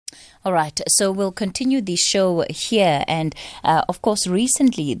All right, so we'll continue the show here. And of course,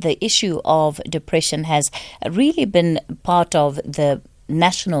 recently the issue of depression has really been part of the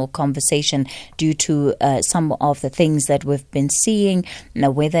national conversation due to some of the things that we've been seeing,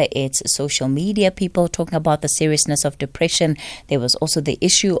 whether it's social media, people talking about the seriousness of depression. There was also the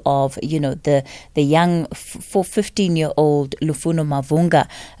issue of, the young 15-year-old Lufuno Mavunga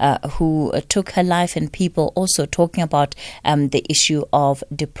who took her life, and people also talking about the issue of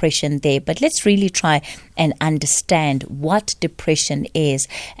depression there. But let's really try and understand what depression is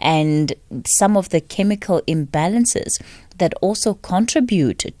and some of the chemical imbalances that also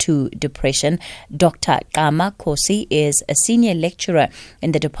contribute to depression. Dr. Gama Kosi is a senior lecturer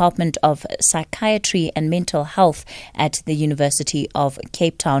in the Department of Psychiatry and Mental Health at the University of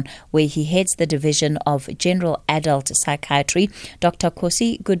Cape Town, where he heads the Division of General Adult Psychiatry. Dr.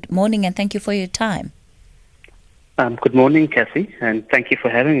 Kosi, good morning and thank you for your time. Good morning, Cassie, and thank you for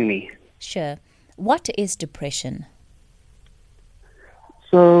having me. Sure. What is depression?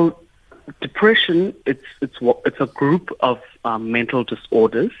 So, depression, it's a group of mental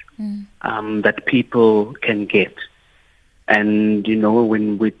disorders that people can get. And,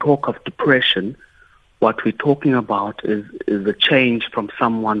 when we talk of depression, what we're talking about is a change from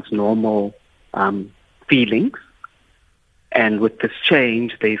someone's normal feelings. And with this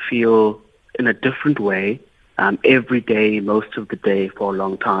change, they feel in a different way every day, most of the day, for a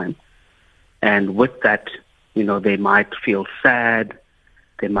long time. And with that, they might feel sad,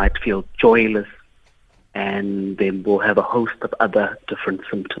 they might feel joyless, and they will have a host of other different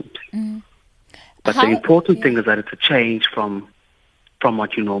symptoms. But the important thing is that it's a change from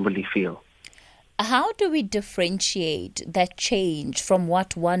what you normally feel. How do we differentiate that change from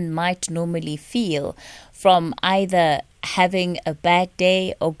what one might normally feel from either having a bad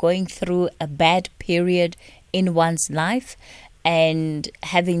day or going through a bad period in one's life and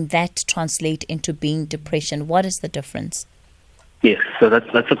having that translate into being depression? What is the difference? Yes, so that's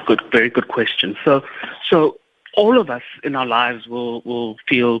a very good question. So all of us in our lives will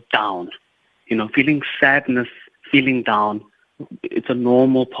feel down, feeling sadness, feeling down. It's a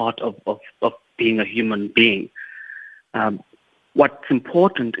normal part of being a human being. What's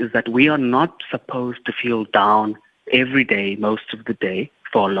important is that we are not supposed to feel down every day, most of the day,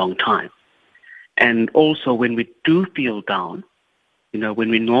 for a long time. And also, when we do feel down, when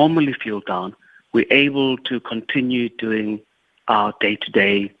we normally feel down, we're able to continue doing our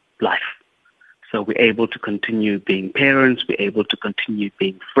day-to-day life. So we're able to continue being parents, we're able to continue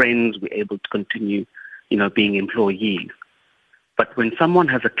being friends, we're able to continue, being employees. But when someone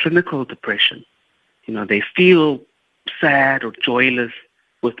has a clinical depression, they feel sad or joyless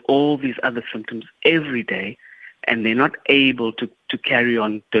with all these other symptoms every day, and they're not able to carry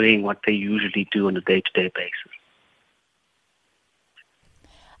on doing what they usually do on a day-to-day basis.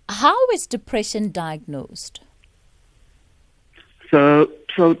 How is depression diagnosed? So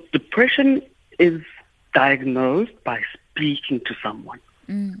depression is diagnosed by speaking to someone.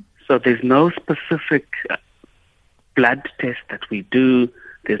 So there's no specific blood test that we do.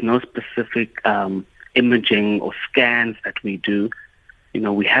 There's no specific imaging or scans that we do.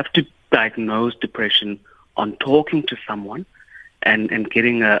 We have to diagnose depression on talking to someone and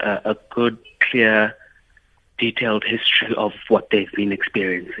getting a good, clear, detailed history of what they've been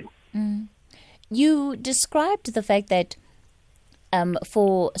experiencing. You described the fact that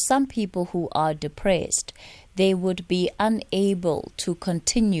for some people who are depressed, they would be unable to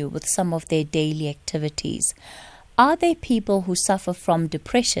continue with some of their daily activities. Are there people who suffer from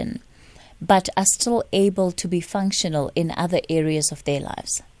depression but are still able to be functional in other areas of their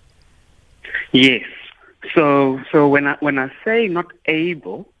lives? Yes. So when I say not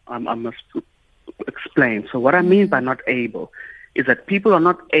able, I must explain. So what I mean by not able is that people are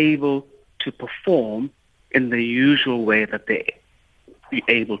not able to perform in the usual way that they be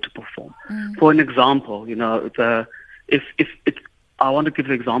able to perform. For an example, if I want to give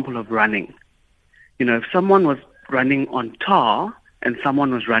the example of running. If someone was running on tar and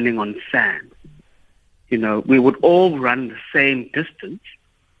someone was running on sand, we would all run the same distance,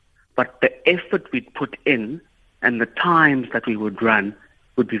 but the effort we'd put in and the times that we would run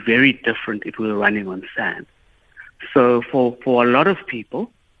would be very different if we were running on sand. So for a lot of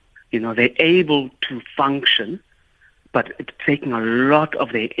people, they're able to function, but it's taking a lot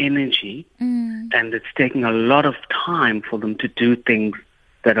of their energy and it's taking a lot of time for them to do things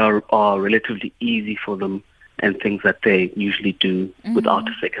that are relatively easy for them and things that they usually do without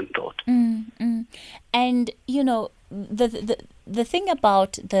a second thought. And, the the thing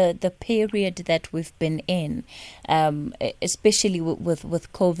about the period that we've been in, especially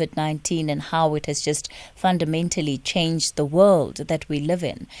with COVID-19 and how it has just fundamentally changed the world that we live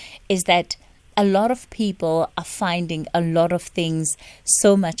in, is that a lot of people are finding a lot of things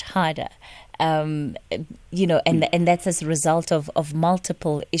so much harder. And that's as a result of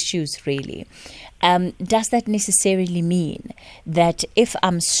multiple issues, really. Does that necessarily mean that if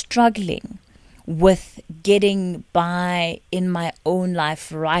I'm struggling with getting by in my own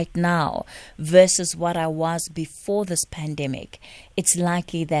life right now versus what I was before this pandemic, it's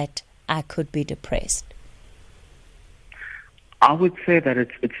likely that I could be depressed? I would say that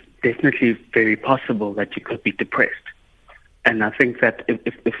it's definitely very possible that you could be depressed. And I think that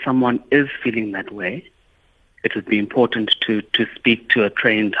if someone is feeling that way, it would be important to speak to a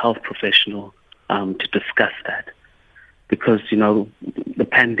trained health professional to discuss that. Because, the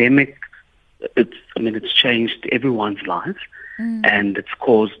pandemic, it's changed everyone's lives, and it's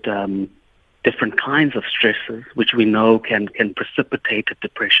caused different kinds of stresses, which we know can precipitate a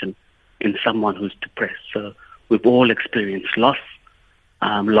depression in someone who's depressed. So we've all experienced loss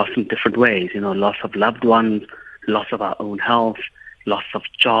in different ways, loss of loved ones, loss of our own health, loss of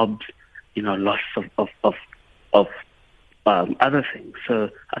jobs, loss of other things. So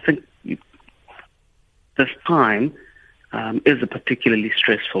I think this time is a particularly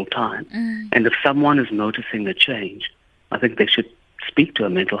stressful time. And if someone is noticing a change, I think they should speak to a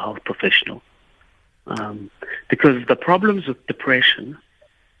mental health professional. Because the problems with depression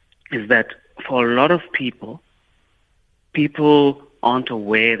is that for a lot of people aren't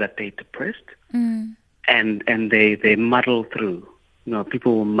aware that they're depressed. And they muddle through.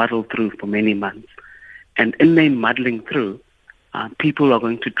 People will muddle through for many months. And in their muddling through, people are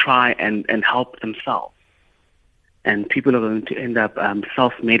going to try and help themselves. And people are going to end up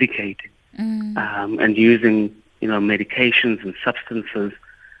self-medicating and using, medications and substances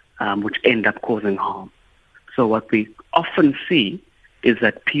which end up causing harm. So what we often see is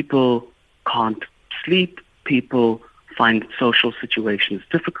that people can't sleep, people find social situations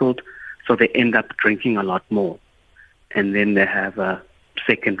difficult, so they end up drinking a lot more. And then they have a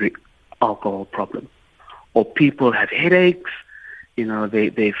secondary alcohol problem. Or people have headaches,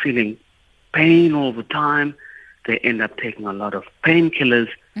 they're feeling pain all the time. They end up taking a lot of painkillers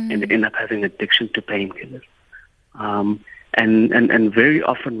and they end up having addiction to painkillers. And very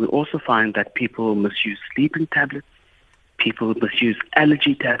often we also find that people misuse sleeping tablets, people misuse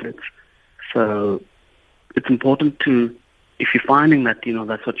allergy tablets. So it's important to, if you're finding that,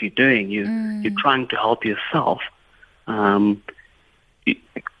 that's what you're doing, you're trying to help yourself,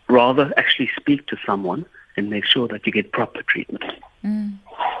 rather actually speak to someone and make sure that you get proper treatment.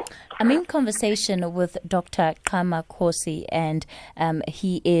 I'm in conversation with Dr. Gama Kgosi, and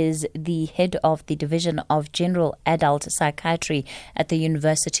he is the head of the Division of General Adult Psychiatry at the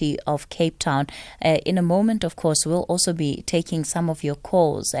University of Cape Town. In a moment, of course, we'll also be taking some of your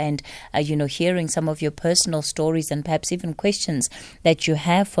calls and, hearing some of your personal stories and perhaps even questions that you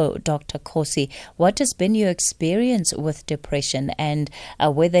have for Dr. Kgosi. What has been your experience with depression, and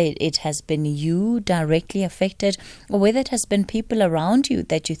whether it has been you directly affected or whether it has been people around you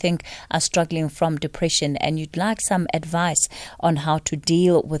that you think are struggling from depression and you'd like some advice on how to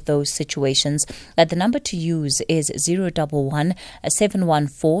deal with those situations. The number to use is 011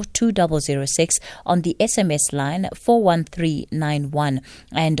 714 2006, on the SMS line 41391,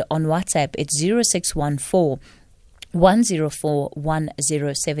 and on WhatsApp it's 0614 104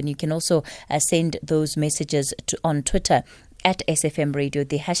 107. You can also send those messages on Twitter at SFM Radio.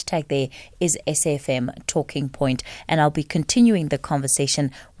 The hashtag there is SFM Talking Point. And I'll be continuing the conversation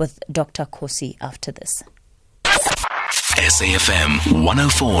with Dr. Kgosi after this. SAFM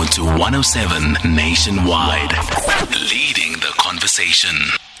 104 to 107 nationwide. Leading the conversation.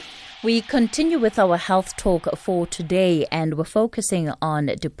 We continue with our health talk for today, and we're focusing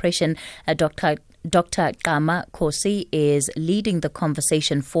on depression. Dr. Gama Kgosi is leading the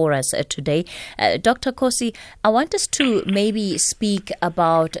conversation for us today. Dr. Kgosi, I want us to maybe speak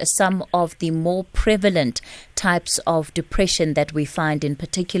about some of the more prevalent types of depression that we find, in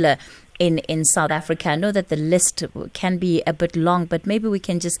particular in South Africa. I know that the list can be a bit long, but maybe we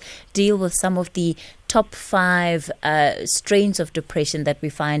can just deal with some of the top 5 strains of depression that we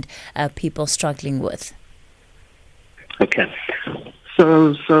find people struggling with. Okay.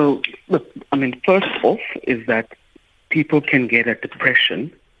 So look, first off is that people can get a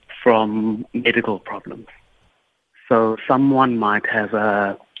depression from medical problems. So someone might have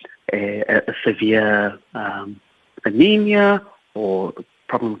a severe anemia or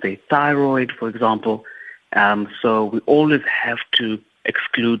problem with their thyroid, for example. So we always have to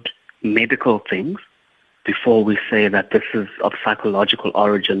exclude medical things before we say that this is of psychological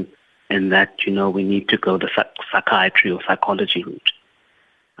origin and that, we need to go the psychiatry or psychology route.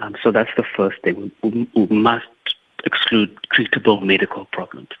 So that's the first thing. We must exclude treatable medical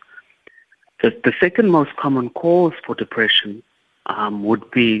problems. The second most common cause for depression would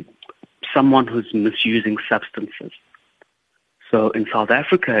be someone who's misusing substances. So in South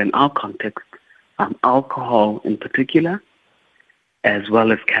Africa, in our context, alcohol in particular, as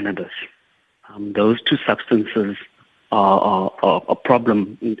well as cannabis. Those two substances are a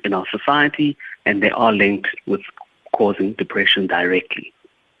problem in our society, and they are linked with causing depression directly.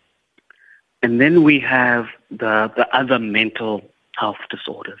 And then we have the other mental health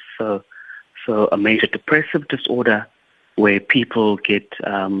disorders. So a major depressive disorder where people get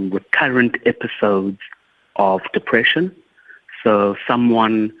recurrent episodes of depression. So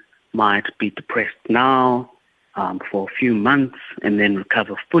someone might be depressed now for a few months and then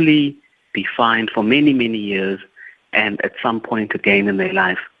recover fully, be fine for many, many years, and at some point again in their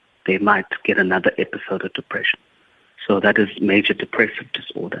life, they might get another episode of depression. So that is major depressive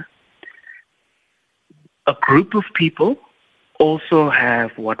disorder. A group of people also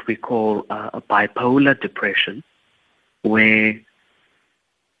have what we call a bipolar depression, where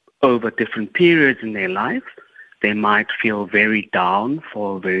over different periods in their life, they might feel very down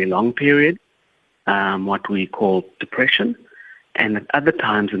for a very long period, what we call depression. And at other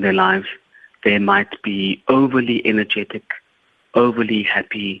times in their lives, they might be overly energetic, overly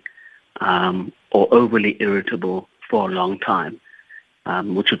happy, or overly irritable for a long time,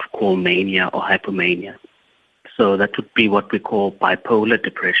 which we call mania or hypomania. So that would be what we call bipolar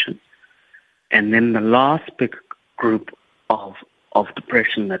depression. And then the last big group of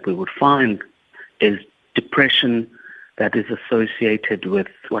depression that we would find is depression that is associated with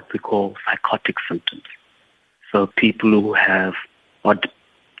what we call psychotic symptoms. So people who have odd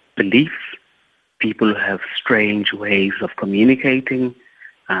beliefs, people who have strange ways of communicating,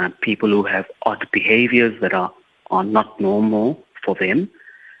 people who have odd behaviors that are not normal for them,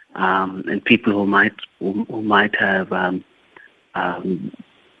 and people who might have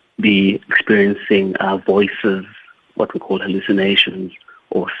be experiencing voices, what we call hallucinations,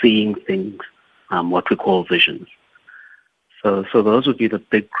 or seeing things, what we call visions. So those would be the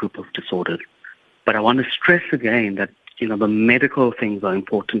big group of disorders. But I want to stress again that the medical things are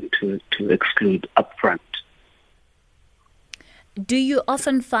important to exclude upfront. Do you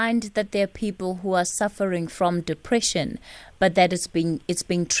often find that there are people who are suffering from depression, but that it's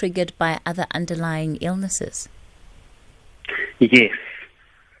being triggered by other underlying illnesses? Yes.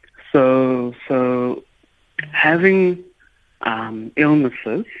 So having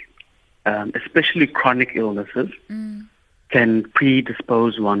illnesses, especially chronic illnesses, can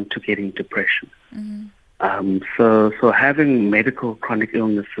predispose one to getting depression. So having medical chronic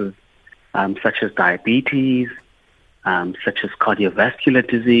illnesses such as diabetes, such as cardiovascular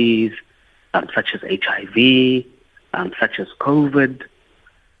disease, such as HIV, such as COVID,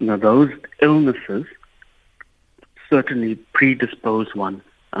 those illnesses certainly predispose one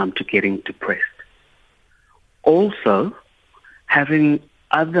to getting depressed. Also, having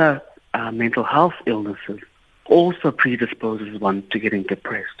other mental health illnesses also predisposes one to getting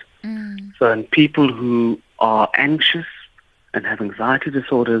depressed. So in people who are anxious and have anxiety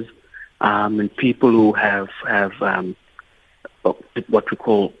disorders, and people who have what we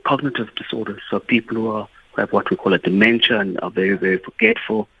call cognitive disorders, so people who have what we call a dementia and are very, very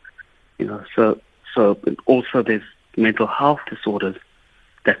forgetful, so also there's mental health disorders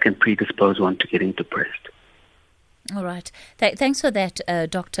that can predispose one to getting depressed. All right. Thanks for that,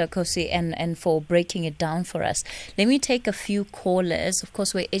 Dr. Kosi, and for breaking it down for us. Let me take a few callers. Of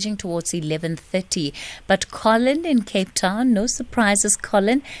course, we're edging towards 11:30. But Colin in Cape Town, no surprises,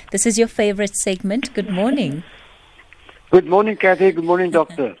 Colin. This is your favorite segment. Good morning. Good morning, Kathy. Good morning,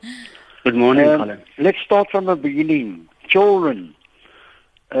 Doctor. Good morning, Colin. Let's start from the beginning. Children.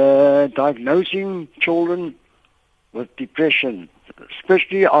 Diagnosing children with depression.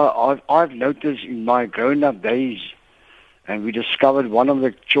 Especially, I've noticed in my grown-up days, and we discovered one of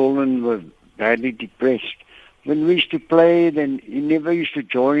the children was badly depressed. When we used to play, then he never used to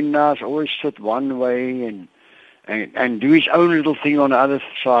join us, always sit one way and do his own little thing on the other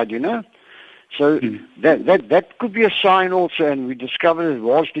side, So that could be a sign also, and we discovered it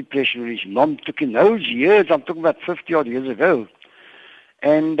was depression. His mom took in those years, I'm talking about 50-odd years ago.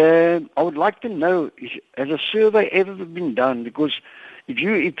 And I would like to know, has a survey ever been done? Because if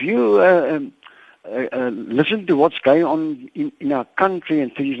you listen to what's going on in our country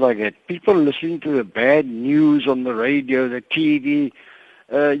and things like that, people listening to the bad news on the radio, the TV,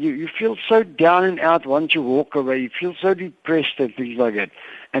 you feel so down and out once you walk away. You feel so depressed and things like that.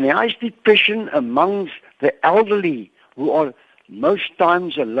 And there is depression amongst the elderly who are most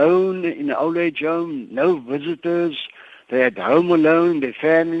times alone in an old age home, no visitors, they're at home alone, their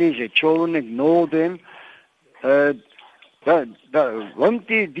families, their children ignore them. Won't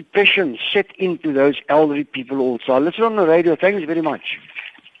the depression set into those elderly people also? I'll listen on the radio. Thanks very much.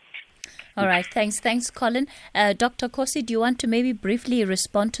 All right, thanks, Colin. Dr. Kosi, do you want to maybe briefly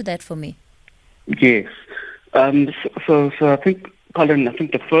respond to that for me? Yes. So I think, Colin,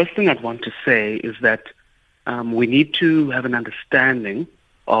 the first thing I'd want to say is that we need to have an understanding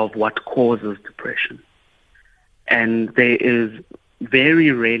of what causes depression. And there is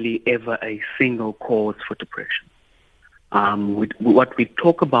very rarely ever a single cause for depression. What we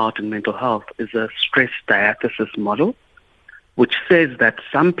talk about in mental health is a stress diathesis model, which says that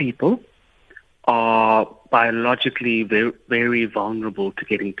some people are biologically very, very vulnerable to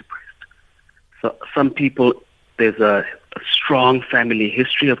getting depressed. So some people, there's a strong family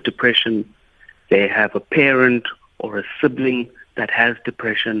history of depression. They have a parent or a sibling that has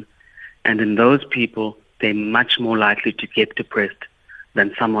depression, and in those people, they're much more likely to get depressed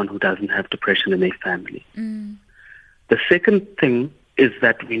than someone who doesn't have depression in their family. The second thing is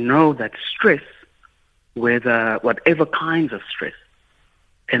that we know that stress, whatever kinds of stress,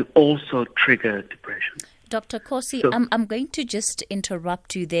 can also trigger depression. Dr. Kosi, I'm going to just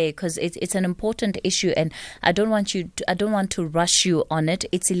interrupt you there because it's an important issue, and I don't want to rush you on it.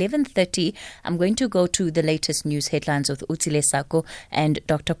 It's 11:30. I'm going to go to the latest news headlines with Utsile Sako, and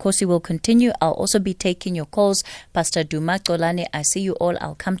Dr. Kosi will continue. I'll also be taking your calls. Pastor Duma Xolani, I see you all.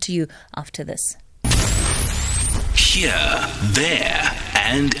 I'll come to you after this. Here, there,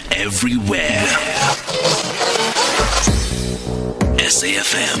 and everywhere.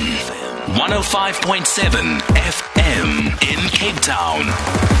 SAFM 105.7 FM in Cape Town.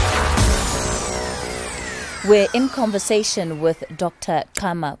 We're in conversation with Dr.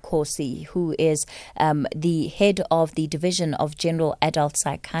 Kama Kosi, who is the head of the Division of General Adult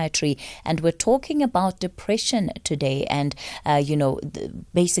Psychiatry, and we're talking about depression today. And,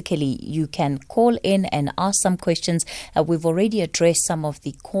 basically you can call in and ask some questions. We've already addressed some of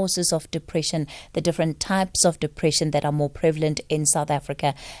the causes of depression, the different types of depression that are more prevalent in South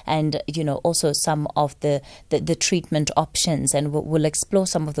Africa, and, also some of the treatment options. And we'll explore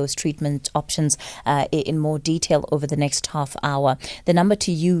some of those treatment options in more detail over the next half hour. The number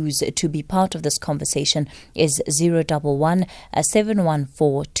to use to be part of this conversation is 011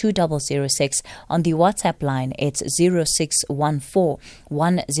 714 2006. On the WhatsApp line, it's 0614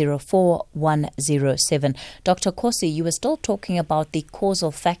 104 107. Dr. Kosi, you were still talking about the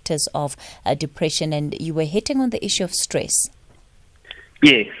causal factors of depression, and you were hitting on the issue of stress.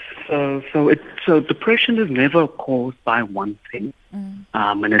 Yes. So depression is never caused by one thing,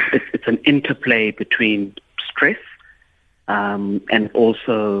 and it's an interplay between stress and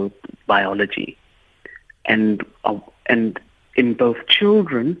also biology, and in both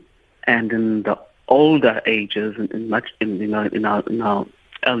children and in the older ages, in our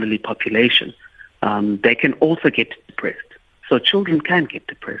elderly population, they can also get depressed. So children can get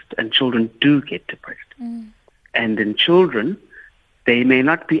depressed, and children do get depressed. And in children, they may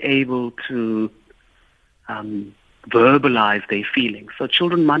not be able to verbalize their feelings. So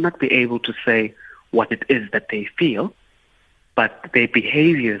children might not be able to say what it is that they feel, but their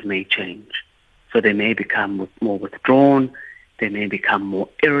behaviors may change. So they may become more withdrawn, they may become more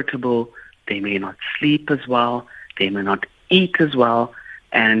irritable, they may not sleep as well, they may not eat as well,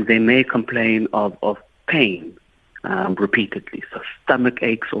 and they may complain of pain repeatedly. So stomach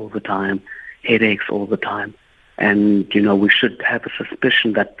aches all the time, headaches all the time. And, we should have a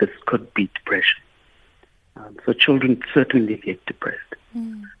suspicion that this could be depression. So children certainly get depressed.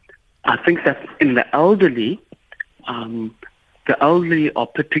 I think that in the elderly are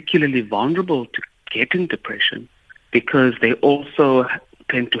particularly vulnerable to getting depression because they also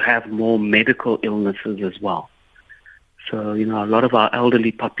tend to have more medical illnesses as well. So, a lot of our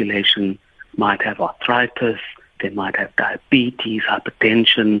elderly population might have arthritis, they might have diabetes,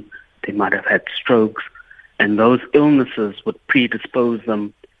 hypertension, they might have had strokes, and those illnesses would predispose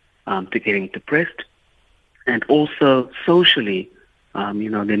them to getting depressed. And also socially,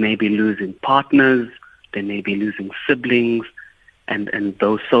 they may be losing partners, they may be losing siblings, and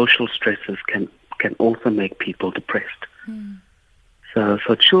those social stresses can also make people depressed.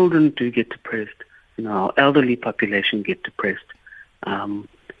 So children do get depressed. Our elderly population get depressed.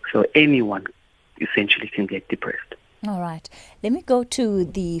 So anyone essentially can get depressed. All right. Let me go to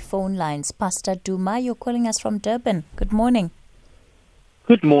the phone lines. Pastor Duma, you're calling us from Durban. Good morning.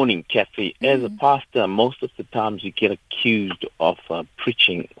 Good morning, Kathy. As a pastor, most of the times you get accused of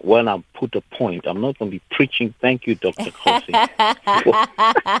preaching. When I put a point, I'm not going to be preaching. Thank you, Dr. Kosi.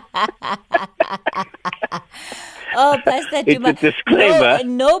 Oh, Pastor It's Duma, a disclaimer.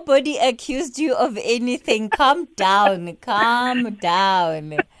 nobody accused you of anything. Calm down. Calm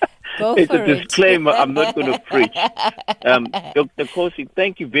down. Go It's for a disclaimer. I'm not going to preach. it. Dr. Kosi,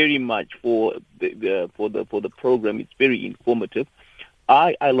 thank you very much for the program. It's very informative.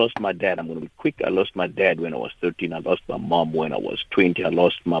 I lost my dad. I'm going to be quick. I lost my dad when I was 13. I lost my mom when I was 20. I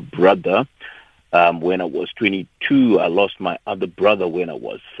lost my brother when I was 22. I lost my other brother when I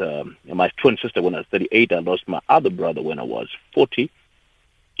was my twin sister when I was 38. I lost my other brother when I was 40.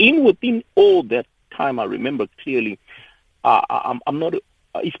 Within all that time, I remember clearly. I'm not.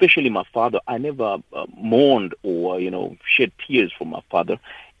 Especially my father, I never mourned or, shed tears for my father.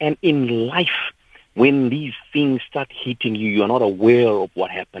 And in life, when these things start hitting you, you're not aware of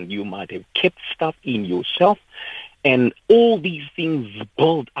what happened. You might have kept stuff in yourself. And all these things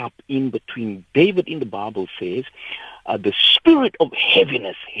build up in between. David in the Bible says, the spirit of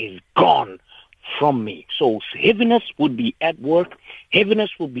heaviness has gone from me. So heaviness would be at work,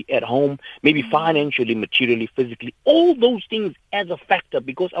 heaviness would be at home, maybe financially, materially, physically, all those things as a factor,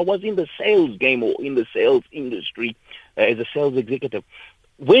 because I was in the sales game or in the sales industry as a sales executive.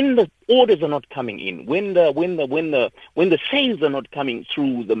 When the orders are not coming in, when the sales are not coming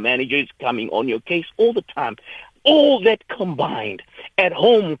through, the manager is coming on your case all the time. All that combined, at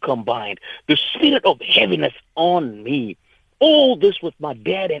home combined, the spirit of heaviness on me. All this with my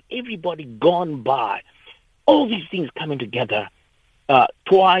dad and everybody gone by. All these things coming together.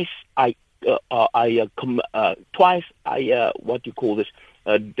 Twice I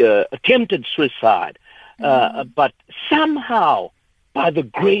attempted suicide. But somehow, by the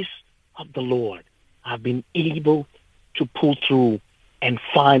grace of the Lord, I've been able to pull through and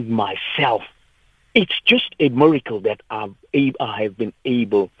find myself. It's just a miracle that I have been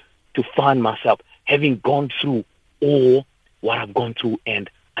able to find myself, having gone through all what I've gone through. And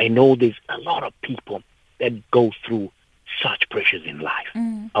I know there's a lot of people that go through such pressures in life.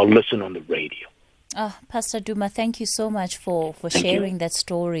 I'll listen on the radio. Pastor Duma, thank you so much for sharing that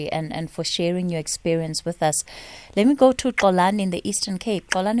story and for sharing your experience with us. Let me go to Xolani in the Eastern Cape.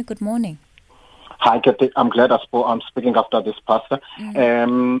 Xolani, good morning. Hi, Kathy. I'm glad I'm speaking after this, Pastor.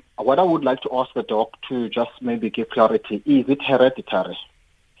 What I would like to ask the doc to just maybe give clarity, is it hereditary?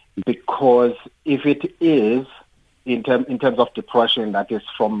 Because if it is, in terms of depression that is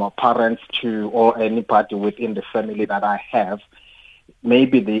from parents to or anybody within the family that I have,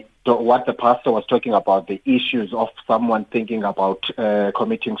 maybe what the pastor was talking about, the issues of someone thinking about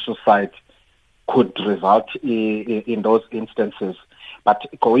committing suicide could result in those instances. But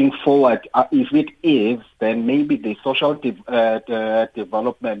going forward, if it is, then maybe the social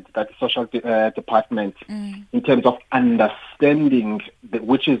development, that social department, in terms of understanding,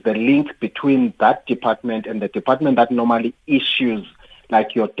 which is the link between that department and the department that normally issues,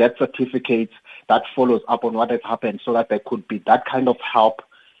 like your death certificates, that follows up on what has happened, so that there could be that kind of help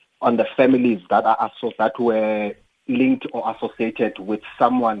on the families that were linked or associated with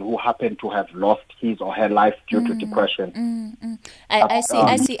someone who happened to have lost his or her life due to depression.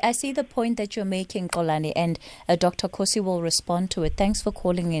 I see the point that you're making, Xolani, and Dr. Kosi will respond to it. Thanks for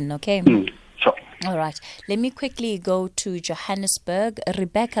calling in, okay? Sure. All right. Let me quickly go to Johannesburg.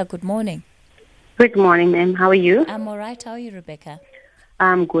 Rebecca, good morning. Good morning, ma'am. How are you? I'm all right. How are you, Rebecca?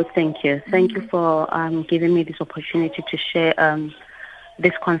 I'm good, thank you. Thank you for giving me this opportunity to share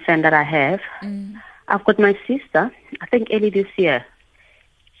this concern that I have. I've got my sister, I think early this year.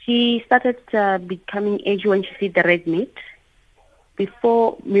 She started becoming edgy when she sees the red meat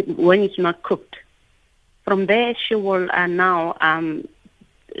when it's not cooked. From there, she will now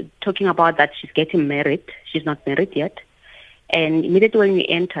talking about that she's getting married. She's not married yet. And immediately when we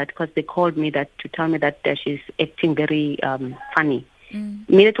entered, because they called me to tell me that she's acting very funny.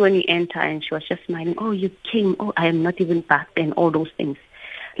 Immediately when we entered, and she was just smiling, "Oh, you came. Oh, I am not even back," and all those things.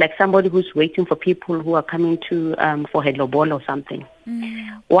 Like somebody who's waiting for people who are coming to for her lobola or something.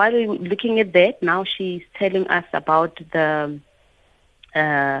 While we're looking at that, now she's telling us about the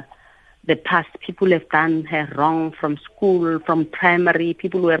past. People have done her wrong from school, from primary.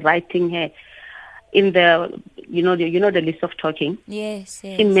 People were writing her in the the list of talking. Yes.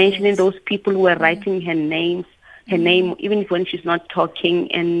 She mentioning those people who were writing her name, even if when she's not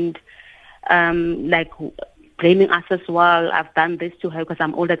talking, and like blaming us as well. I've done this to her because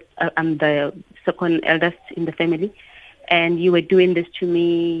I'm older. I'm the second eldest in the family, and you were doing this to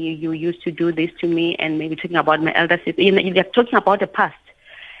me. You used to do this to me, and maybe talking about my elder sister. You're talking about the past.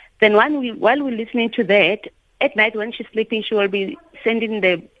 Then while we're listening to that, at night when she's sleeping, she will be sending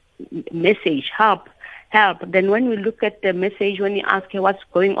the message, help. Then when we look at the message, when you ask her what's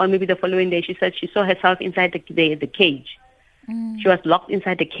going on, maybe the following day, she said she saw herself inside the cage. She was locked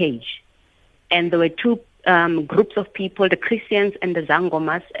inside the cage. And there were two groups of people, the Christians and the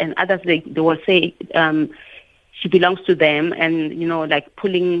Zangomas and others, they will say she belongs to them, and like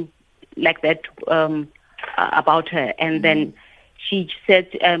pulling like that about her. And then she said,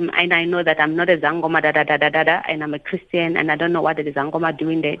 and I know that I'm not a Zangoma, and I'm a Christian, and I don't know what the Zangoma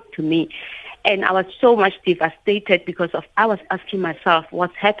doing there to me. And I was so much devastated because I was asking myself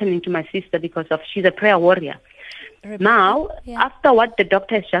what's happening to my sister, because she's a prayer warrior. Rebecca, Now, after what the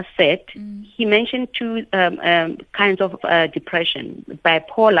doctor has just said, he mentioned two kinds of depression,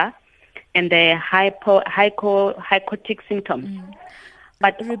 bipolar and the hypotic symptoms.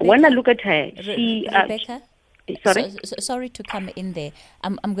 But Rebecca, when I look at her, she... Rebecca? Sorry? Sorry to come in there.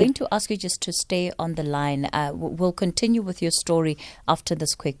 I'm going to ask you just to stay on the line. We'll continue with your story after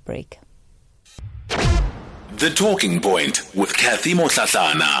this quick break. The Talking Point with Kathy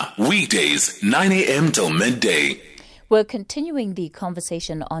Motlatlana. Weekdays, 9 a.m. till midday. We're continuing the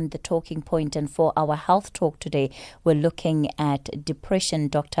conversation on The Talking Point, and for our health talk today, we're looking at depression.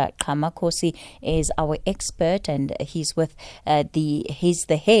 Dr. Kamakosi is our expert, and he's with he's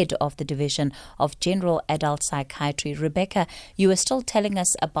the head of the Division of General Adult Psychiatry. Rebecca, you were still telling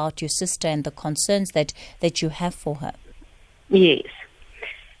us about your sister and the concerns that you have for her. Yes.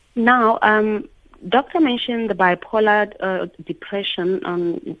 Now, doctor mentioned the bipolar depression,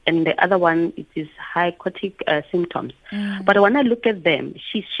 and the other one, it is psychotic symptoms. But when I look at them,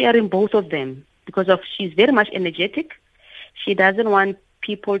 she's sharing both of them because she's very much energetic. She doesn't want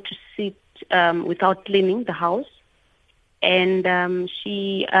people to sit without cleaning the house. And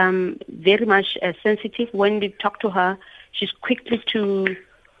she very much sensitive. When you talk to her, she's quickly to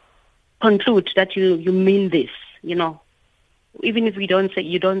conclude that you mean this, even if you don't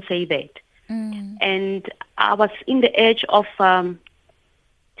say that. And I was in the edge of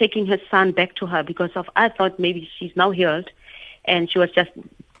taking her son back to her because I thought maybe she's now healed and she was just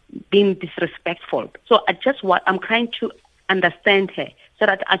being disrespectful. So I'm trying to understand her so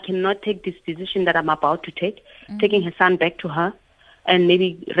that I cannot take this decision that I'm about to take, taking her son back to her and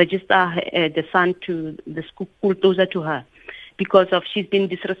maybe register the son to the school closer to her, because she's been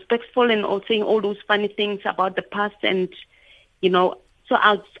disrespectful and all saying all those funny things about the past, and so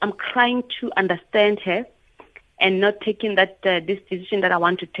I'm trying to understand her and not taking this decision that I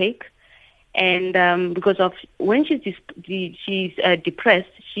want to take. And because when she's depressed,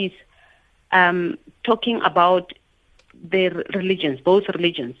 she's talking about the religions, both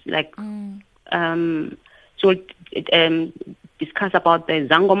religions. Like she'll discuss about the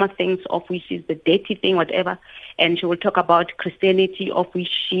Zangoma things, of which is the deity thing, whatever. And she will talk about Christianity, of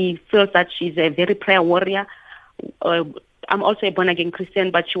which she feels that she's a very prayer warrior. I'm also a born-again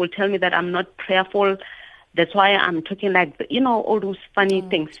Christian, but she will tell me that I'm not prayerful. That's why I'm talking like, all those funny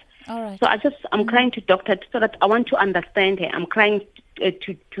things. All right. So I'm trying to doctor so that I want to understand her. I'm trying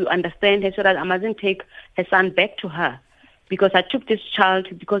to understand her so that I mustn't take her son back to her. Because I took this child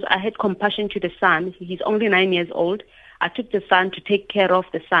because I had compassion to the son. He's only 9 years old. I took the son to take care of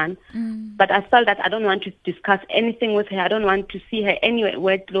the son. But I felt that I don't want to discuss anything with her. I don't want to see her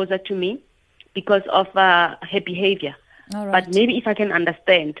anywhere closer to me because of her behavior. All right. But maybe if I can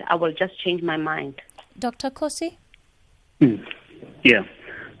understand, I will just change my mind. Dr. Kosi? Yeah.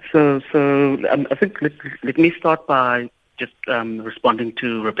 So I think let me start by just responding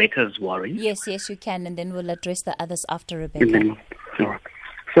to Rebecca's worry. Yes, you can, and then we'll address the others after Rebecca. All right.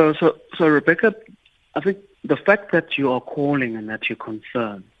 So Rebecca, I think the fact that you are calling and that you're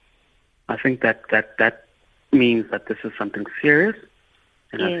concerned, I think that means that this is something serious,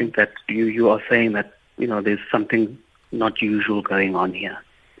 and I think that you are saying that there's something not usual going on here.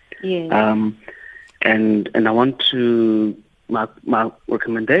 Yeah. And I want to, my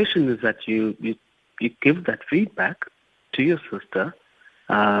recommendation is that you give that feedback to your sister,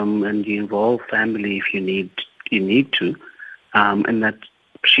 and you involve family if you need to, and that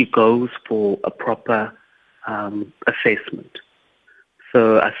she goes for a proper assessment.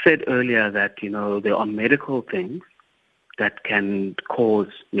 So I said earlier that there are medical things that can cause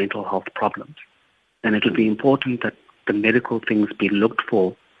mental health problems, and it would be important that the medical things be looked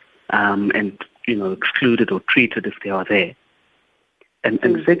for and excluded or treated if they are there. And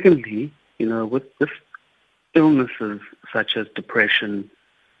secondly, with illnesses such as depression,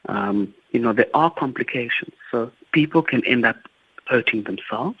 there are complications. So people can end up hurting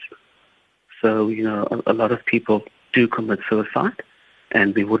themselves. So, a lot of people do commit suicide,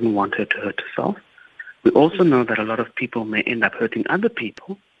 and we wouldn't want her to hurt herself. We also know that a lot of people may end up hurting other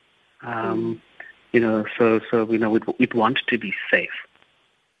people. So we'd want to be safe.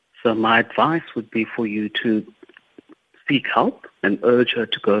 So my advice would be for you to seek help and urge her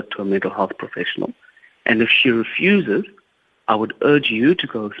to go to a mental health professional. And if she refuses, I would urge you to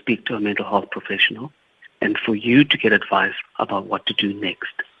go speak to a mental health professional and for you to get advice about what to do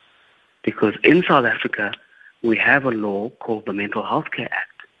next. Because in South Africa, we have a law called the Mental Health Care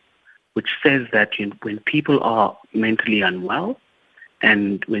Act, which says that when people are mentally unwell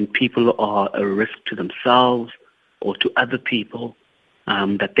and when people are a risk to themselves or to other people,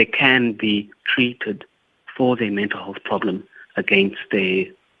 that they can be treated for their mental health problem against their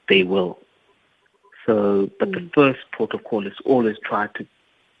will. So, but the first port of call is always try to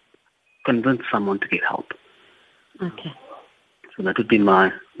convince someone to get help. Okay. So that would be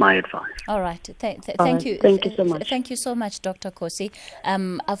my advice. All right. Thank you. Thank you so much. Thank you so much, Dr. Kosi.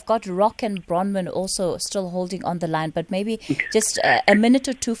 I've got Rock and Bronwyn also still holding on the line, but maybe just a minute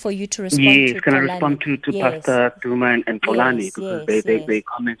or two for you to respond to. Yes, can I respond to Pastor Duma and Polani, because their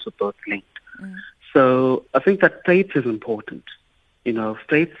comments were both linked. So I think that faith is important.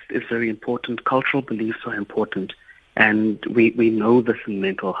 Faith is very important. Cultural beliefs are important. And we know this in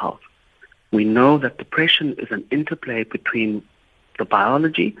mental health. We know that depression is an interplay between the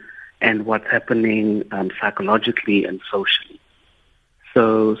biology and what's happening psychologically and socially.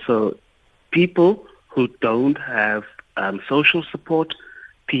 So people who don't have social support,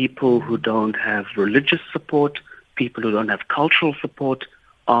 people who don't have religious support, people who don't have cultural support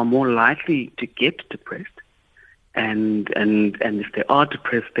are more likely to get depressed. And if they are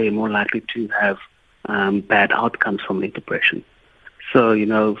depressed, they're more likely to have bad outcomes from their depression. So,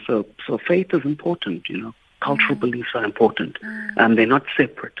 so faith is important, Cultural beliefs are important. They're not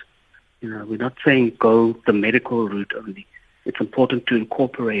separate. We're not saying go the medical route only. It's important to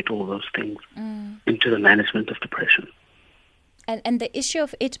incorporate all those things into the management of depression. And the issue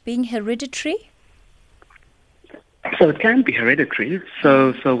of it being hereditary? So it can be hereditary.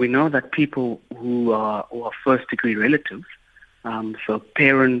 So we know that people who are first-degree relatives, so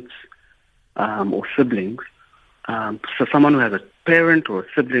parents or siblings, so someone who has a parent or a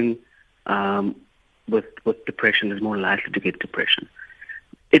sibling with depression is more likely to get depression.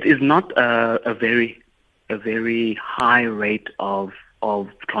 It is not a very high rate of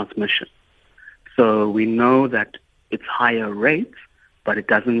transmission. So we know that it's higher rates, but it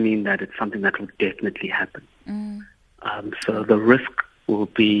doesn't mean that it's something that will definitely happen. So the risk will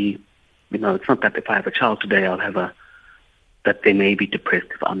be, it's not that if I have a child today, I'll have that they may be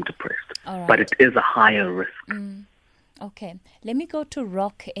depressed if I'm depressed. Right. But it is a higher risk. Okay. Let me go to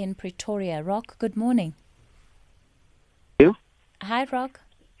Rock in Pretoria. Rock, good morning. You? Hi, Rock.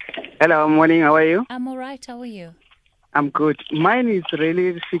 Hello, morning. How are you? I'm all right. How are you? I'm good. Mine is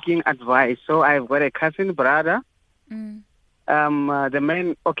really seeking advice. So I've got a cousin brother. The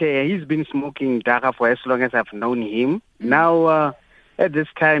man, he's been smoking daga for as long as I've known him. Now, at this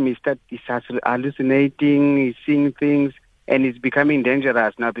time, he starts hallucinating, he's seeing things, and it's becoming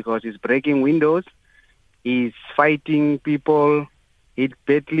dangerous now because he's breaking windows, he's fighting people. He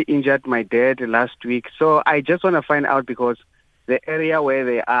badly injured my dad last week. So I just want to find out, because the area where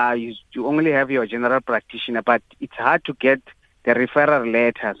they are, you only have your general practitioner, but it's hard to get the referral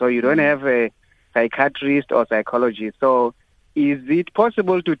letter. So you don't have a psychiatrist or psychologist. So is it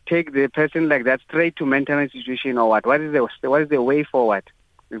possible to take the person like that straight to mental institution, or what? What is the way forward?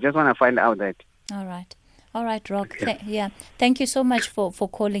 We just want to find out that. All right, Rock. Thank you so much for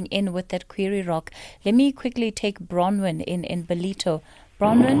calling in with that query, Rock. Let me quickly take Bronwyn in Ballito.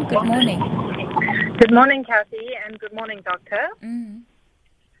 Bronwyn, good morning. Good morning, Kathy, and good morning, Doctor.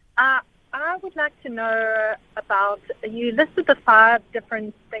 I would like to know about, you listed the 5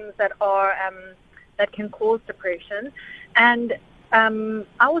 different things that are that can cause depression, and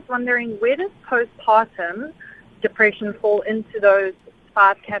I was wondering, where does postpartum depression fall into those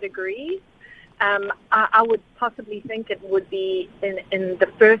 5 categories? I would possibly think it would be in the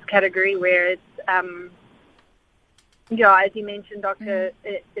first category, where it's, as you mentioned, Doctor,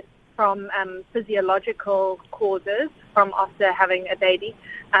 it's from physiological causes from after having a baby.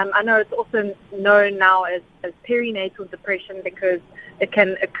 I know it's also known now as perinatal depression because it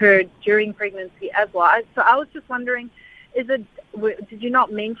can occur during pregnancy as well. So I was just wondering, did you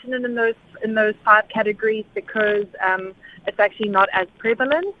not mention it in those 5 categories because it's actually not as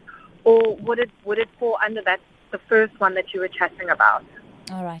prevalent, or would it fall under the first one that you were chatting about?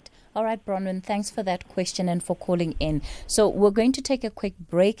 All right, Bronwyn, thanks for that question and for calling in. So we're going to take a quick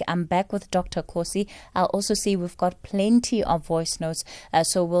break. I'm back with Dr. Kosi. I'll also see we've got plenty of voice notes,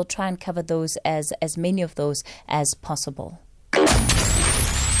 so we'll try and cover those as many of those as possible.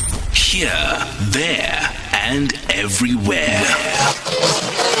 Here, there, and everywhere.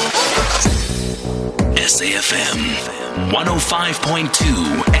 SAFM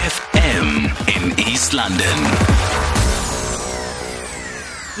 105.2 FM in East London.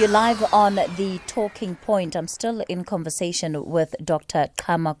 You're live on the Talking Point. I'm still in conversation with Dr.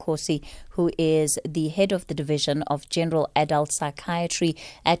 Kama Kosi, who is the head of the Division of General Adult Psychiatry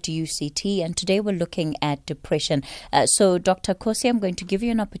at UCT. And today we're looking at depression. So, Dr. Kosi, I'm going to give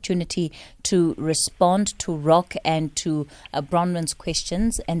you an opportunity to respond to Rock and to Bronwyn's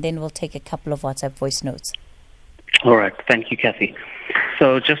questions, and then we'll take a couple of WhatsApp voice notes. All right. Thank you, Kathy.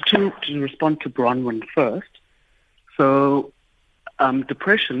 So just to respond to Bronwyn first. So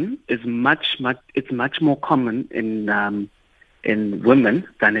depression is much more common in women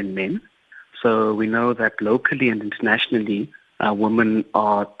than in men. So we know that locally and internationally, women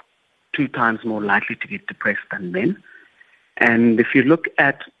are 2 times more likely to get depressed than men. And if you look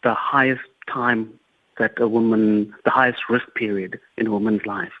at the highest time that the highest risk period in a woman's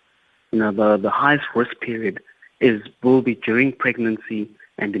life, the highest risk period will be during pregnancy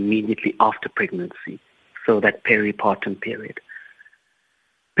and immediately after pregnancy. So that peripartum period.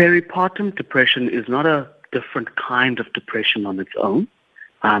 Peripartum depression is not a different kind of depression on its own.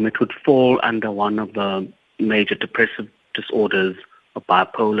 It would fall under one of the major depressive disorders, a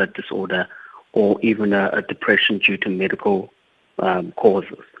bipolar disorder, or even a depression due to medical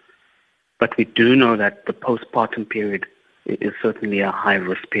causes. But we do know that the postpartum period is certainly a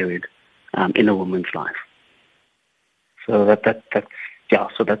high-risk period in a woman's life. So that's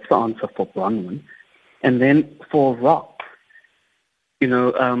the answer for Bronwyn. And then for Rock,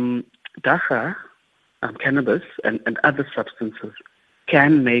 dacha, cannabis, and other substances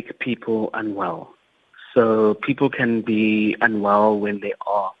can make people unwell. So people can be unwell when they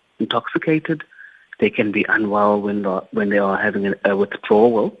are intoxicated. They can be unwell when they are having a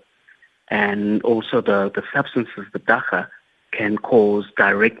withdrawal. And also the substances, the dacha, can cause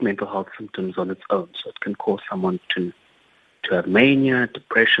direct mental health symptoms on its own. So it can cause someone to have mania,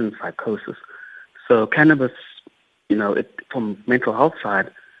 depression, psychosis. So cannabis, from mental health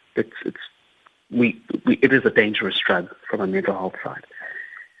side, it is a dangerous drug from a mental health side.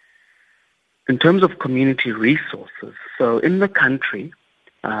 In terms of community resources, so in the country,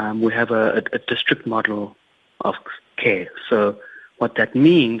 we have a district model of care. So what that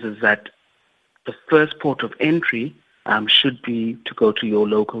means is that the first port of entry should be to go to your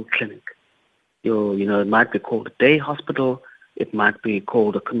local clinic. It might be called a day hospital, it might be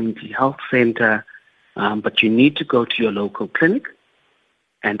called a community health center, but you need to go to your local clinic.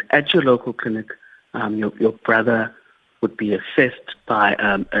 And at your local clinic, your brother would be assessed by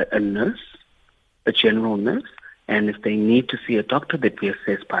a nurse, a general nurse. And if they need to see a doctor, they'd be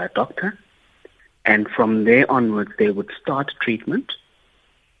assessed by a doctor. And from there onwards, they would start treatment.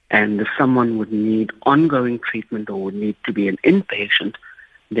 And if someone would need ongoing treatment or would need to be an inpatient,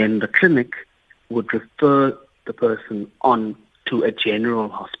 then the clinic would refer the person on to a general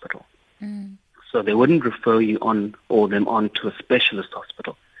hospital. So they wouldn't refer you on to a specialist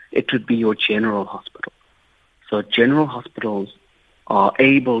hospital. It would be your general hospital. So general hospitals are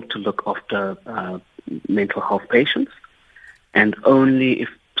able to look after mental health patients, and only if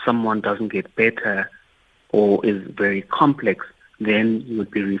someone doesn't get better or is very complex, then you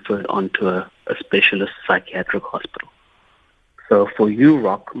would be referred on to a specialist psychiatric hospital. So for you,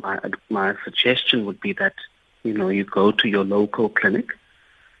 Rock, my suggestion would be that you go to your local clinic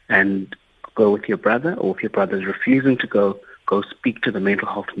and go with your brother, or if your brother is refusing to go speak to the mental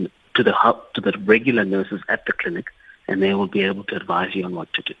health to the regular nurses at the clinic, and they will be able to advise you on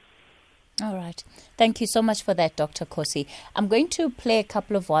what to do. All right. Thank you so much for that, Dr. Kosi. I'm going to play a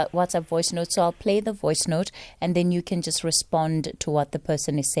couple of WhatsApp voice notes. So I'll play the voice note, and then you can just respond to what the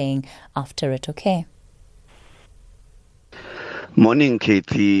person is saying after it, okay? Morning,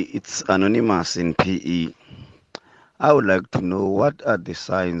 Katie. It's Anonymous in PE. I would like to know what are the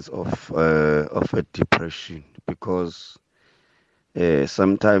signs of a depression, because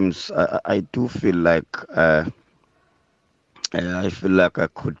sometimes I do feel like I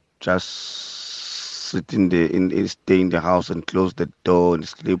could just stay in the house and close the door and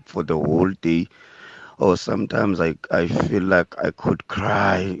sleep for the whole day, or sometimes I feel like I could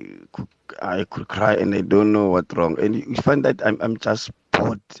cry. I could cry and I don't know what's wrong. And you find that I'm just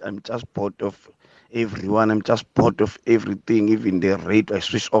bored. I'm just bored of everyone. I'm just bored of everything, even the radio. I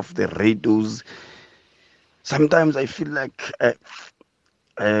switch off the radios. Sometimes I feel like I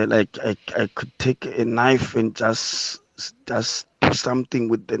could take a knife and just do something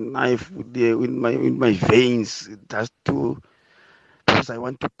with the knife in my veins, just because I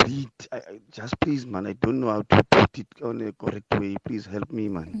want to breathe. Just please, man. I don't know how to put it on a correct way. Please help me,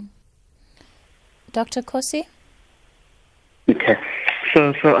 man. Dr. Kosi? Okay.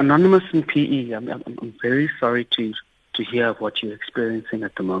 So Anonymous in PE, I'm very sorry to hear of what you're experiencing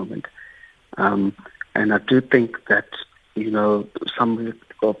at the moment. And I do think that, some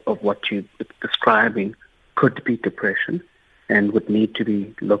of what you're describing could be depression and would need to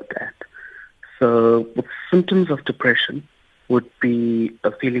be looked at. So symptoms of depression would be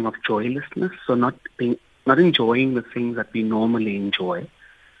a feeling of joylessness, so not enjoying the things that we normally enjoy.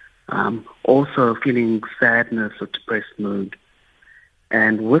 Also feeling sadness or depressed mood.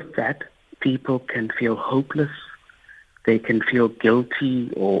 And with that, people can feel hopeless. They can feel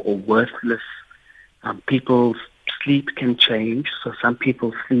guilty or worthless. People's sleep can change. So some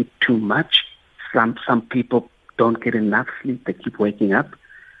people sleep too much. Some people don't get enough sleep. They keep waking up.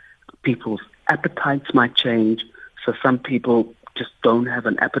 People's appetites might change. So some people just don't have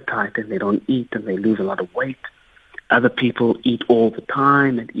an appetite and they don't eat and they lose a lot of weight. Other people eat all the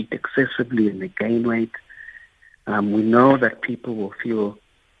time and eat excessively and they gain weight. We know that people will feel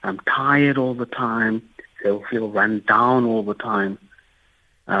tired all the time. They'll feel run down all the time.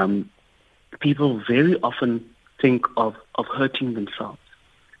 People very often think of hurting themselves.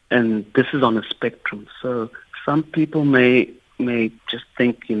 And this is on a spectrum. So some people may just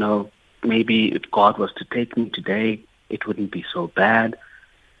think, maybe if God was to take me today, it wouldn't be so bad.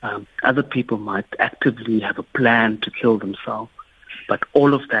 Other people might actively have a plan to kill themselves. But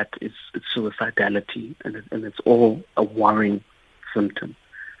all of that is suicidality, and it's all a worrying symptom.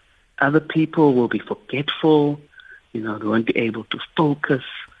 Other people will be forgetful. They won't be able to focus.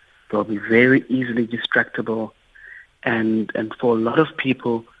 They'll be very easily distractible. And for a lot of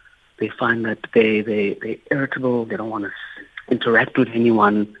people, they find that they're irritable. They don't want to interact with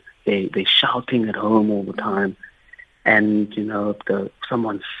anyone. They're shouting at home all the time. And,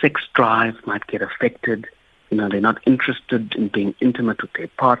 someone's sex drive might get affected. They're not interested in being intimate with their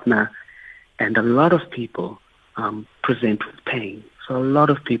partner. And a lot of people present with pain. So a lot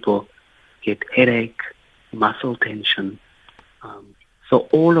of people get headache, muscle tension. So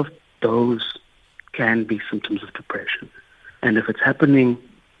all of those can be symptoms of depression. And if it's happening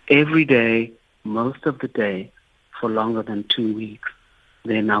every day, most of the day, for longer than 2 weeks,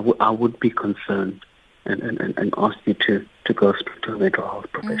 then I would be concerned and ask you to go speak to a mental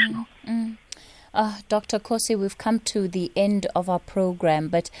health professional. Dr. Kosi, we've come to the end of our program,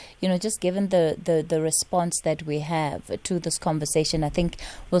 but just given the response that we have to this conversation, I think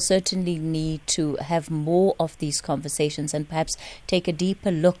we'll certainly need to have more of these conversations and perhaps take a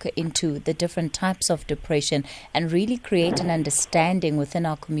deeper look into the different types of depression and really create an understanding within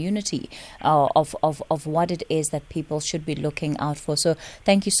our community of what it is that people should be looking out for. So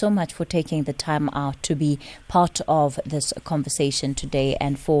thank you so much for taking the time out to be part of this conversation today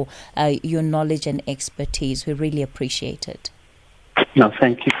and for your knowledge and expertise. We really appreciate it. No,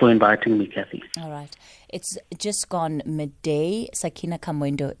 thank you for inviting me, Kathy. All right. It's just gone midday. Sakina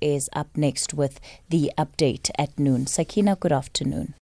Kamwendo is up next with the update at noon. Sakina, good afternoon.